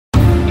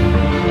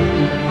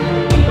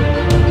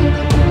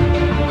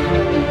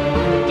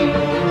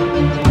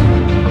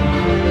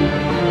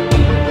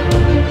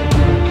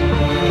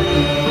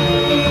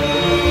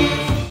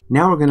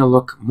Now we're going to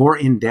look more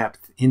in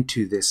depth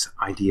into this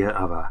idea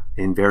of an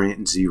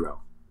invariant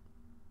zero.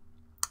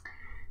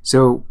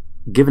 So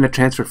given a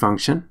transfer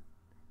function,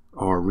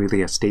 or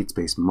really a state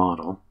space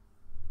model,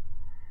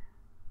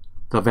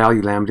 the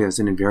value lambda is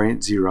an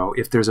invariant zero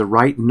if there's a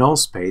right null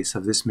space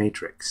of this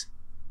matrix.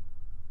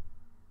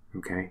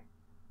 Okay,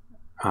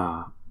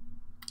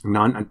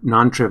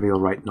 non-trivial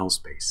right null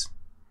space.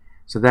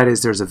 So that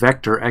is, there's a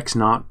vector x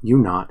naught u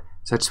naught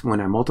such that when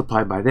I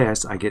multiply by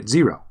this I get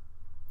 0.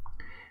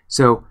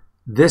 So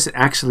this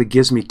actually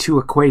gives me two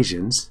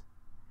equations.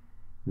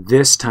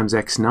 This times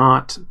x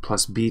naught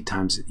plus b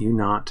times u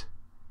naught,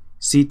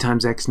 c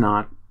times x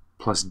naught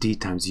plus d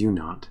times u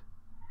naught.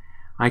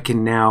 I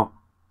can now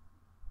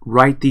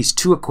write these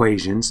two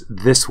equations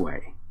this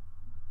way.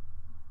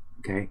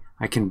 Okay,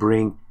 I can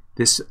bring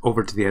this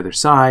over to the other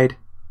side,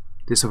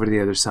 this over to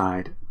the other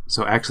side.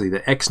 So actually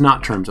the x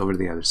naught terms over to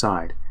the other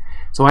side.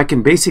 So I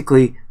can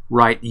basically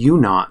write u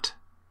naught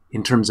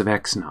in terms of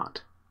x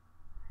naught.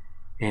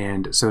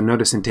 And so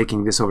notice in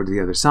taking this over to the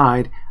other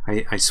side,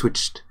 I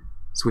switched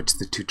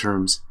the two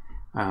terms.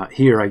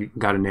 Here I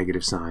got a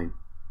negative sign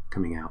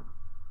coming out.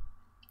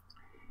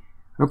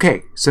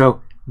 Okay,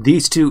 so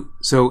these two,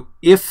 so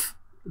if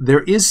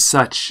there is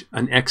such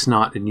an x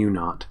naught and u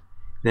naught,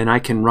 then I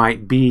can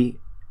write b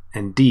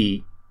and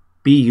d,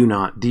 b u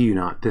naught, d u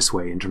naught this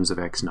way in terms of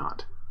x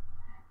naught.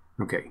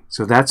 Okay,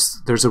 so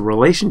there's a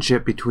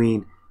relationship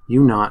between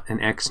u naught and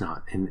x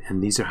naught,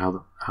 and these are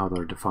how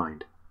they're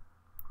defined.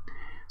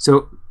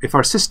 So if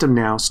our system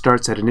now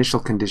starts at initial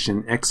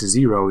condition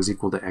x0 is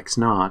equal to x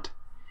naught,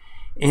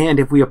 and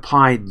if we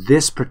apply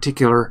this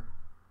particular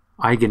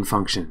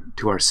eigenfunction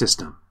to our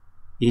system,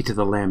 e to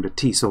the lambda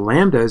t, so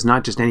lambda is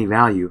not just any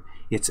value,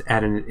 it's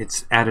at an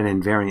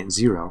invariant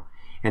zero,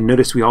 and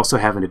notice we also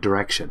have in a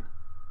direction,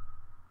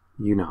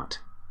 u naught.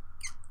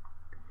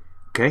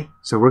 Okay,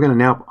 so we're going to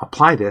now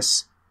apply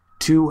this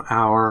to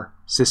our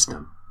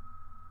system.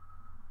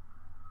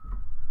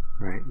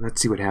 All right,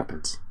 let's see what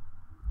happens.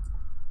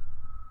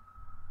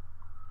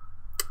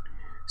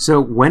 So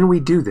when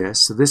we do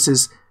this, so this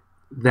is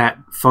that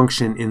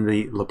function in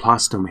the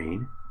Laplace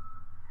domain.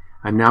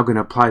 I'm now going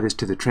to apply this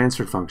to the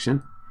transfer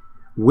function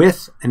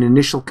with an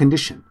initial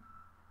condition.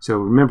 So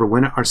remember,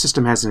 when our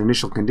system has an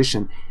initial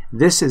condition,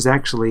 this is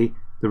actually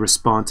the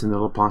response in the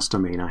Laplace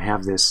domain. I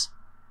have this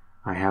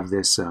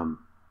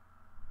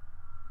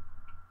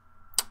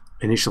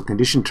initial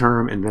condition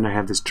term, and then I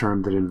have this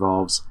term that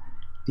involves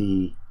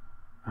the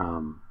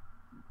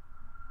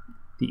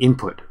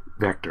input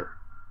vector.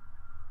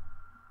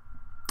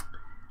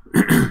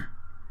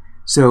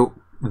 So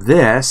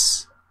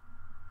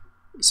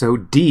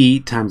d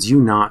times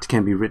u naught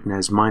can be written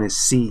as minus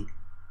c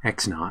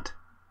x naught,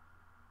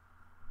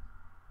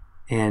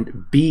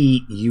 and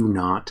b u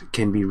naught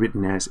can be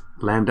written as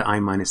lambda I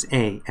minus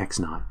a x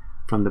naught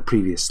from the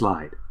previous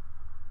slide.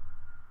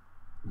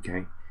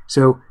 Okay,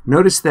 so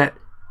notice that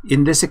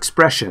in this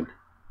expression,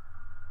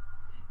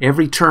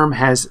 every term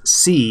has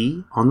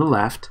c on the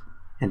left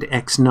and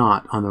x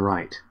naught on the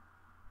right.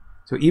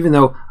 So even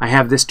though I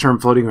have this term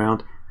floating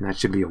around, and that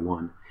should be a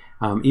 1,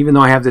 even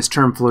though I have this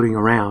term floating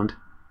around,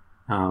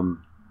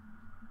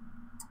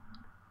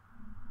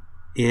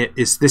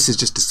 this is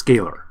just a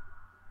scalar.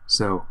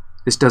 So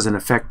this doesn't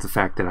affect the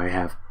fact that I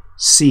have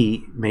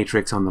C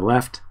matrix on the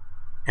left,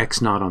 x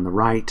naught on the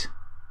right,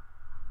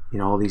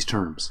 all these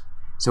terms.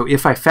 So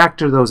if I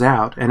factor those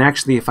out, and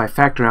actually if I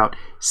factor out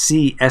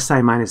C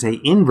Si minus A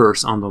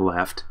inverse on the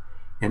left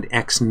and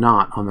x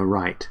naught on the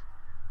right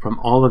from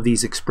all of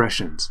these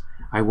expressions,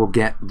 I will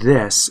get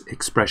this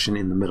expression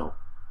in the middle.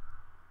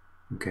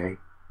 Okay,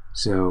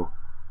 so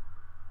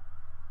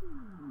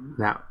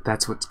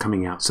that's what's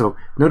coming out. So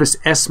notice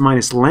S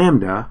minus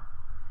lambda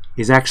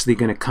is actually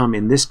going to come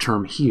in this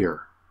term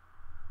here.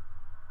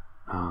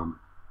 I'm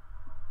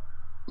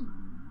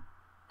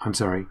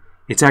sorry,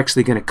 it's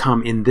actually going to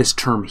come in this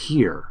term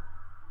here.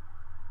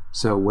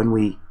 So when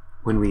we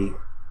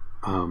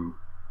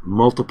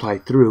multiply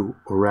through,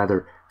 or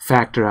rather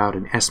factor out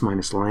an S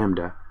minus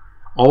lambda,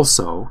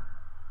 also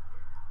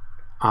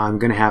I'm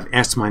going to have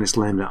S minus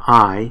lambda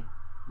I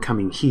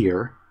coming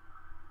here,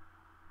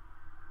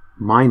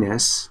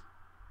 minus,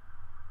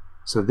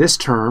 so this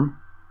term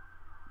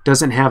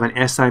doesn't have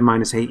an Si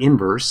minus A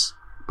inverse,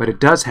 but it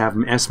does have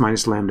an S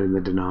minus lambda in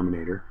the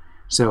denominator.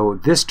 So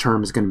this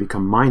term is going to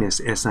become minus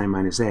Si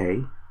minus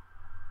A.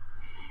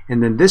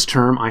 And then this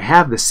term, I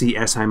have the C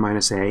Si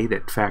minus A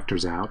that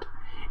factors out,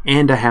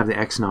 and I have the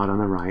x naught on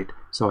the right,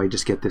 so I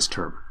just get this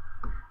term.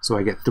 So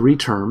I get three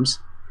terms.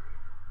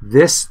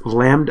 This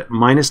lambda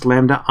minus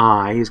lambda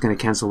I is going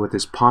to cancel with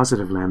this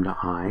positive lambda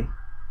I.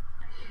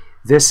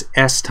 This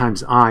S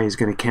times I is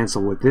going to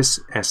cancel with this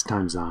S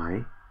times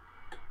I.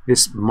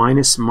 This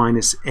minus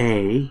minus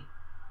A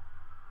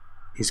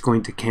is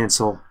going to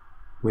cancel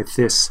with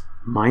this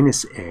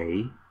minus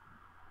A.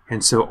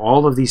 And so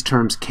all of these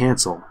terms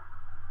cancel.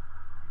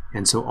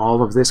 And so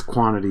all of this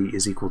quantity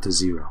is equal to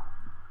 0.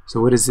 So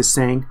what is this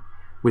saying?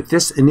 With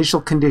this initial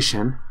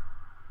condition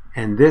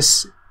and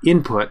this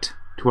input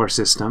to our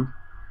system,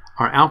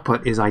 our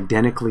output is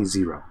identically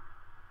 0.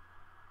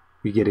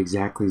 we get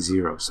exactly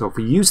 0. So if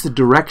we use the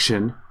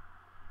direction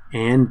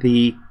and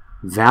the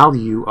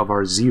value of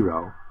our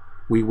 0,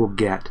 we will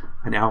get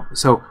an output.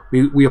 So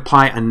we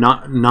apply a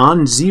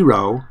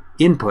non-zero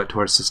input to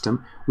our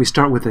system. We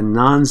start with a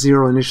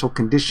non-zero initial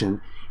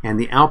condition, and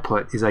the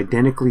output is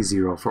identically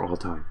 0 for all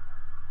time.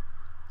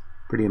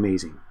 Pretty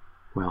amazing.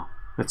 Well,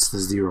 that's the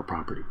 0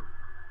 property.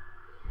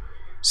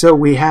 So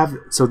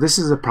this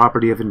is a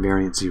property of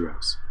invariant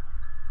zeros.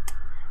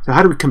 So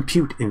how do we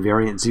compute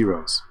invariant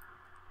zeros?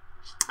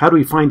 How do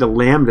we find a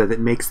lambda that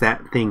makes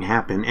that thing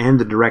happen and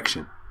the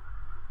direction?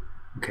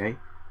 Okay,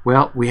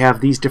 well, we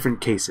have these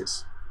different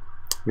cases.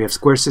 We have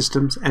square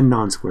systems and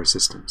non-square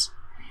systems.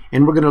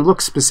 And we're going to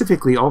look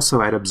specifically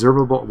also at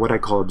observable, what I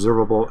call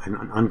observable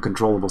and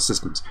uncontrollable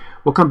systems.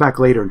 We'll come back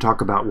later and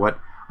talk about what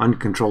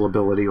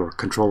uncontrollability or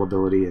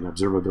controllability and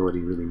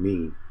observability really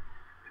mean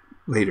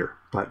later.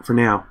 But for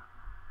now,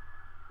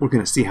 we're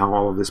going to see how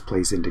all of this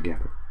plays in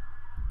together.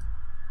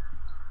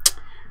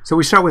 So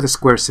we start with a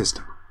square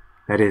system.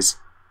 That is,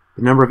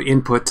 the number of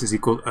inputs is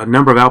equal,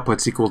 number of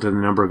outputs equal to the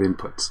number of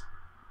inputs.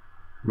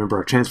 Remember,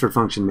 our transfer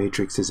function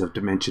matrix is of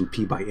dimension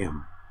p by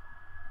m.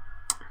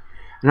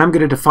 And I'm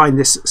going to define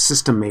this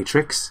system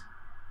matrix.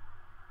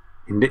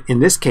 In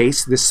this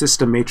case, this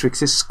system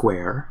matrix is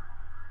square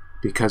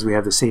because we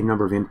have the same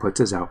number of inputs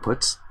as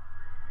outputs.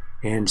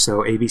 And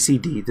so A, B, C,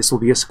 D, this will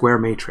be a square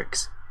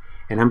matrix.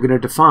 And I'm going to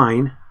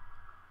define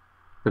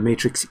the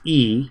matrix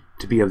E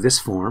to be of this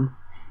form.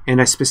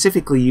 And I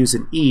specifically use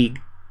an E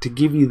to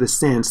give you the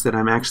sense that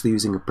I'm actually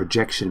using a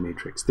projection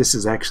matrix. This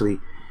is actually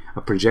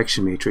a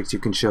projection matrix. You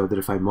can show that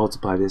if I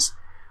multiply this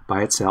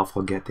by itself,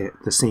 I'll get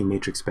the same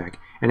matrix back.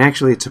 And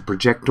actually it's a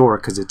projector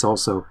because it's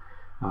also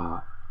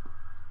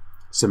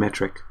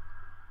symmetric.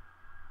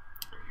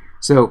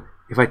 So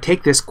if I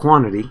take this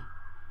quantity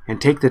and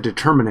take the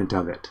determinant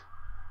of it,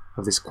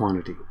 of this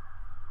quantity,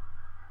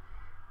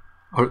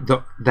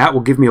 that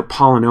will give me a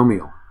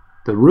polynomial.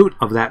 The root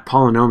of that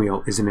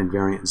polynomial is an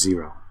invariant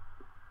 0.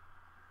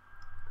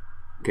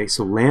 Okay,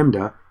 so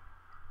lambda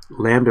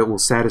will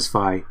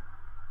satisfy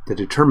the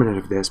determinant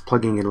of this.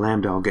 Plugging in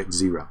lambda, I'll get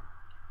 0.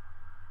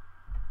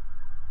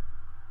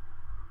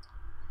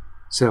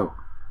 So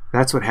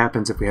that's what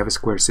happens if we have a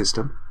square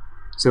system.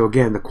 So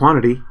again, the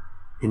quantity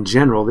in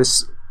general,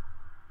 this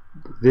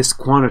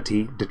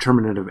quantity,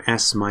 determinant of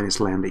s minus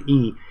lambda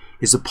e,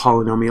 is a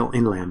polynomial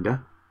in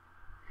lambda.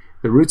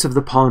 The roots of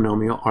the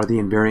polynomial are the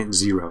invariant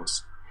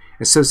zeros.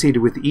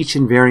 Associated with each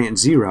invariant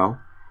 0,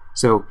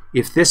 so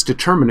if this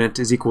determinant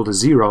is equal to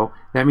 0,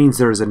 that means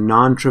there is a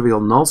non-trivial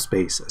null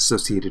space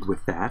associated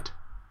with that.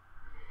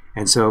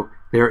 And so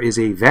there is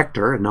a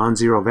vector, a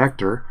non-zero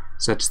vector,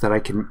 such that I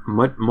can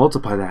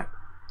multiply that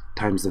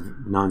times the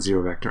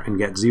non-zero vector and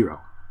get 0.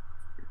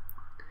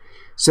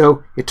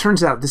 So it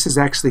turns out this is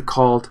actually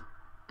called,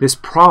 this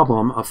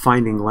problem of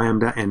finding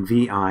lambda and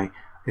vi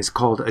is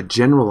called a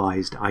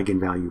generalized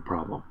eigenvalue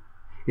problem.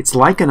 It's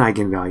like an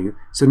eigenvalue.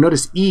 So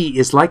notice E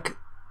is like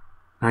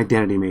an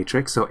identity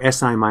matrix. So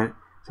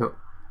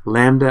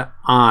lambda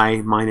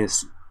I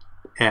minus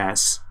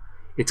S.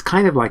 It's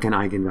kind of like an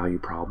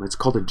eigenvalue problem. It's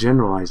called a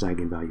generalized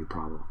eigenvalue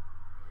problem.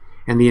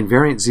 And the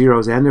invariant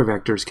zeros and their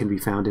vectors can be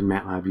found in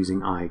MATLAB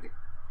using eig.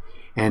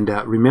 And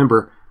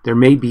remember, there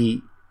may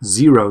be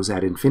zeros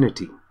at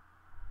infinity.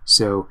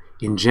 So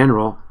in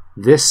general,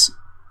 this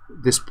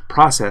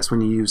process,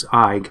 when you use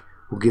eig,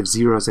 will give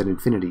zeros at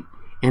infinity.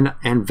 And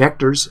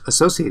vectors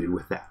associated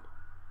with that.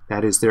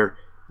 That is,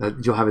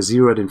 you'll have a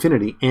 0 at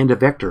infinity and a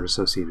vector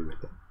associated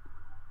with it.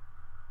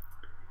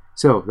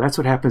 So that's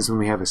what happens when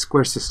we have a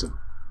square system,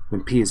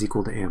 when p is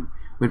equal to m.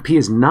 When p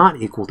is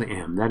not equal to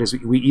m, that is,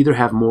 we either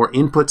have more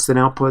inputs than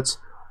outputs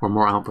or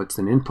more outputs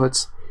than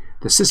inputs,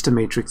 the system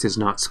matrix is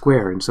not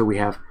square. And so we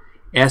have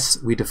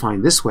S we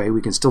define this way,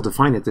 we can still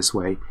define it this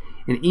way,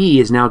 and E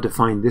is now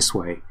defined this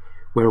way,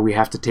 where we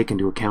have to take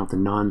into account the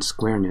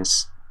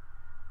non-squareness.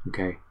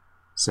 Okay,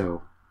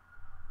 so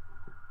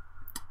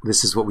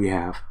this is what we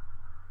have.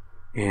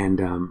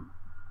 And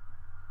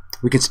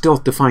we can still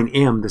define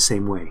m the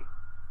same way.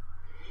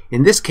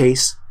 In this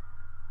case,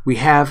 we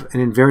have an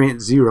invariant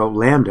 0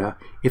 lambda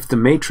if the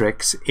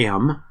matrix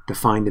m,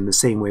 defined in the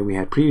same way we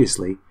had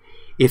previously,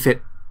 if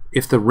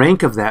the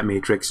rank of that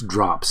matrix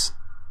drops.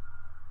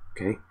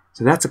 Okay,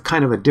 so that's a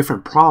kind of a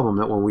different problem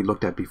than what we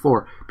looked at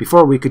before.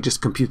 Before we could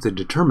just compute the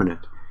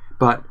determinant,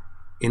 but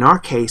in our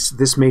case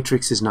this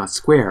matrix is not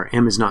square,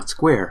 m is not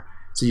square,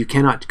 so you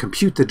cannot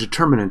compute the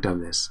determinant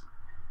of this.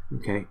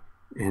 Okay,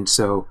 and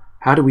so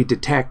how do we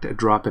detect a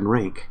drop in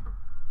rank?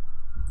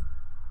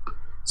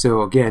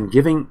 So again,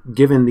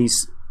 given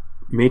these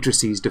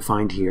matrices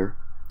defined here,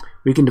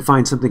 we can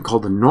define something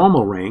called the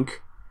normal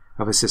rank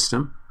of a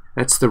system.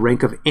 That's the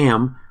rank of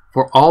m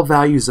for all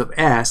values of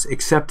s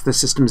except the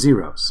system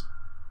zeros.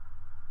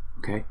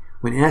 Okay,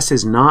 when s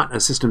is not a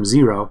system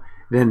 0,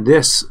 then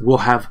this will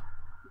have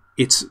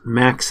its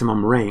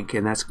maximum rank,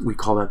 and we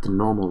call that the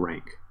normal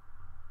rank.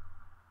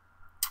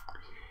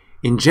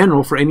 In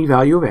general, for any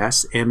value of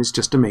s, m is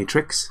just a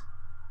matrix.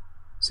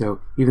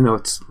 So even though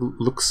it's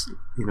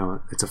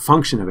a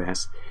function of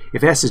s,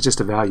 if s is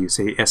just a value,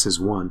 say s is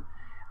 1,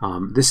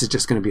 this is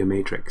just going to be a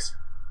matrix.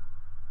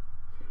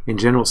 In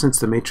general, since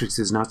the matrix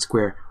is not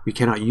square, we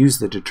cannot use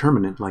the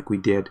determinant like we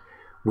did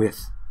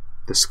with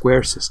the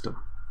square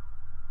system.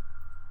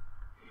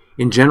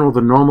 In general,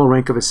 the normal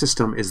rank of a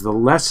system is the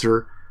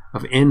lesser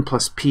of n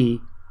plus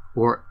p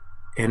or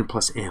n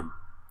plus m.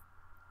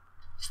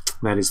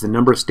 That is the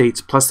number of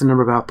states plus the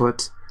number of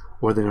outputs,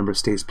 or the number of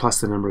states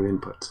plus the number of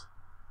inputs.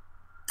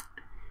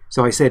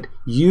 So I said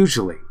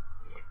usually,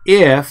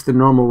 if the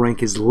normal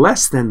rank is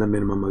less than the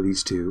minimum of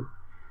these two,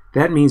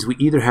 that means we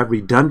either have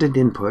redundant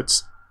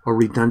inputs or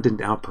redundant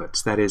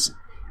outputs. That is,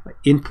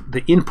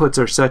 the inputs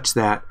are such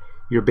that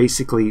they're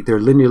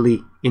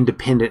linearly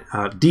independent,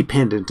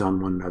 dependent on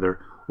one another,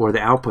 or the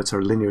outputs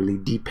are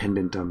linearly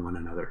dependent on one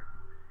another.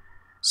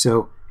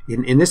 So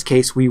in this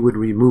case, we would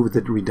remove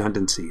the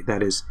redundancy.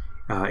 That is,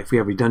 if we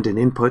have redundant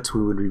inputs,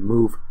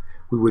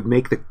 we would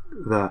make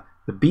the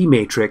B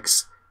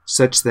matrix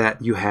such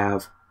that you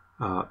have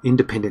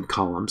independent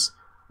columns,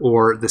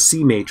 or the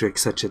C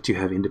matrix such that you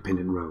have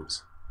independent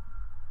rows.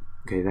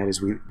 Okay, that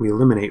is, we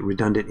eliminate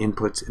redundant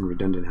inputs and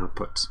redundant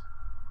outputs.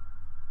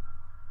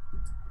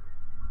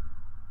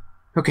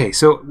 Okay,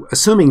 so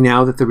assuming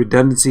now that the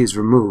redundancy is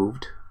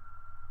removed,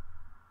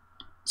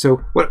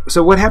 so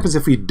what happens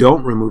if we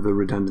don't remove the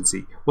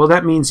redundancy? Well,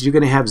 that means you're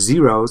going to have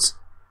zeros.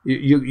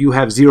 You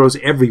have zeros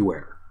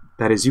everywhere.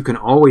 That is, you can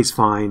always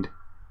find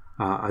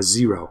a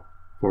zero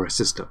for a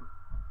system.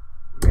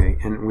 Okay,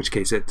 and in which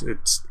case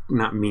it's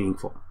not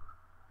meaningful.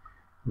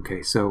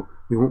 Okay, so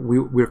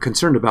we're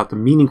concerned about the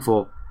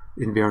meaningful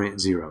invariant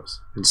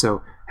zeros. And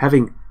so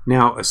having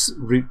now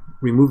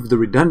removed the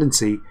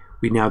redundancy,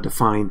 we now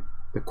define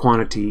the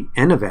quantity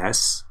n of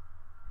s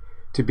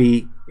to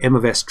be m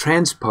of s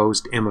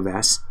transposed m of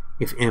s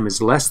if m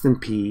is less than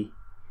p,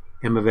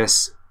 m of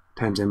s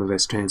times m of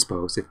s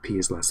transpose if p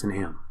is less than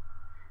m.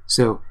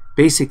 So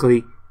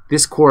basically,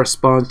 this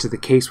corresponds to the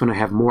case when I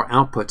have more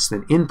outputs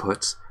than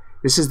inputs.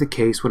 This is the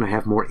case when I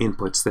have more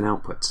inputs than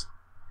outputs.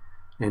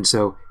 And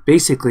so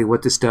basically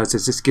what this does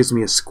is this gives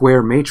me a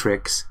square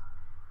matrix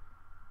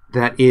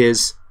that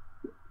is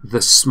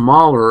the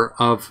smaller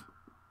of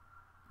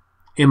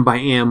m by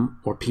m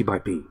or p by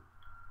p.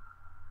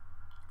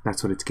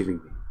 That's what it's giving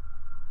me.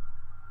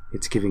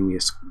 It's giving me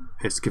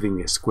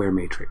a square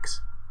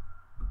matrix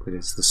that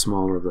is the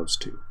smaller of those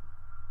two.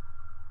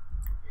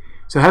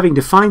 So having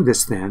defined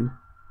this then,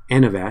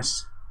 n of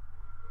s,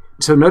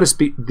 so notice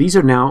these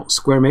are now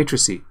square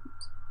matrices.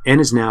 N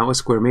is now a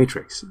square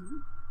matrix.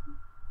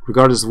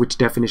 Regardless of which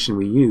definition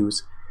we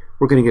use,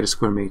 we're going to get a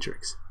square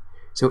matrix.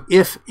 So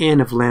if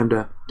n of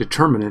lambda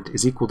determinant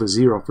is equal to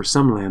 0 for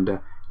some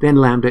lambda, then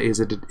lambda is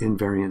an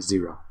invariant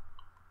 0.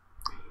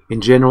 In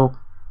general,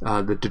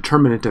 the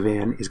determinant of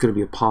n is going to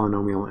be a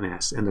polynomial in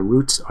S, and the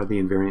roots are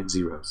the invariant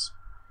zeros.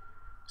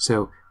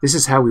 So this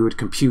is how we would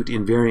compute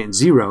invariant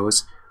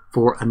zeros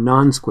for a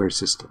non-square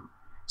system.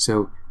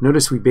 So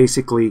notice we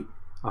basically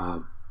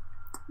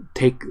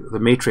take the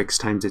matrix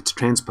times its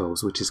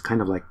transpose, which is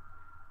kind of like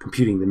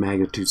computing the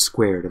magnitude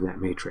squared of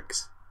that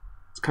matrix.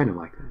 It's kind of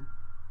like that,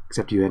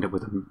 except you end up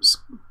with a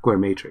square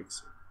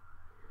matrix.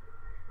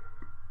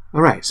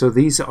 Alright, so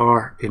these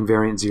are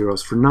invariant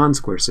zeros for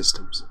non-square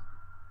systems.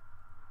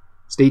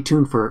 Stay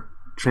tuned for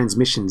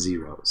transmission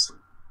zeros.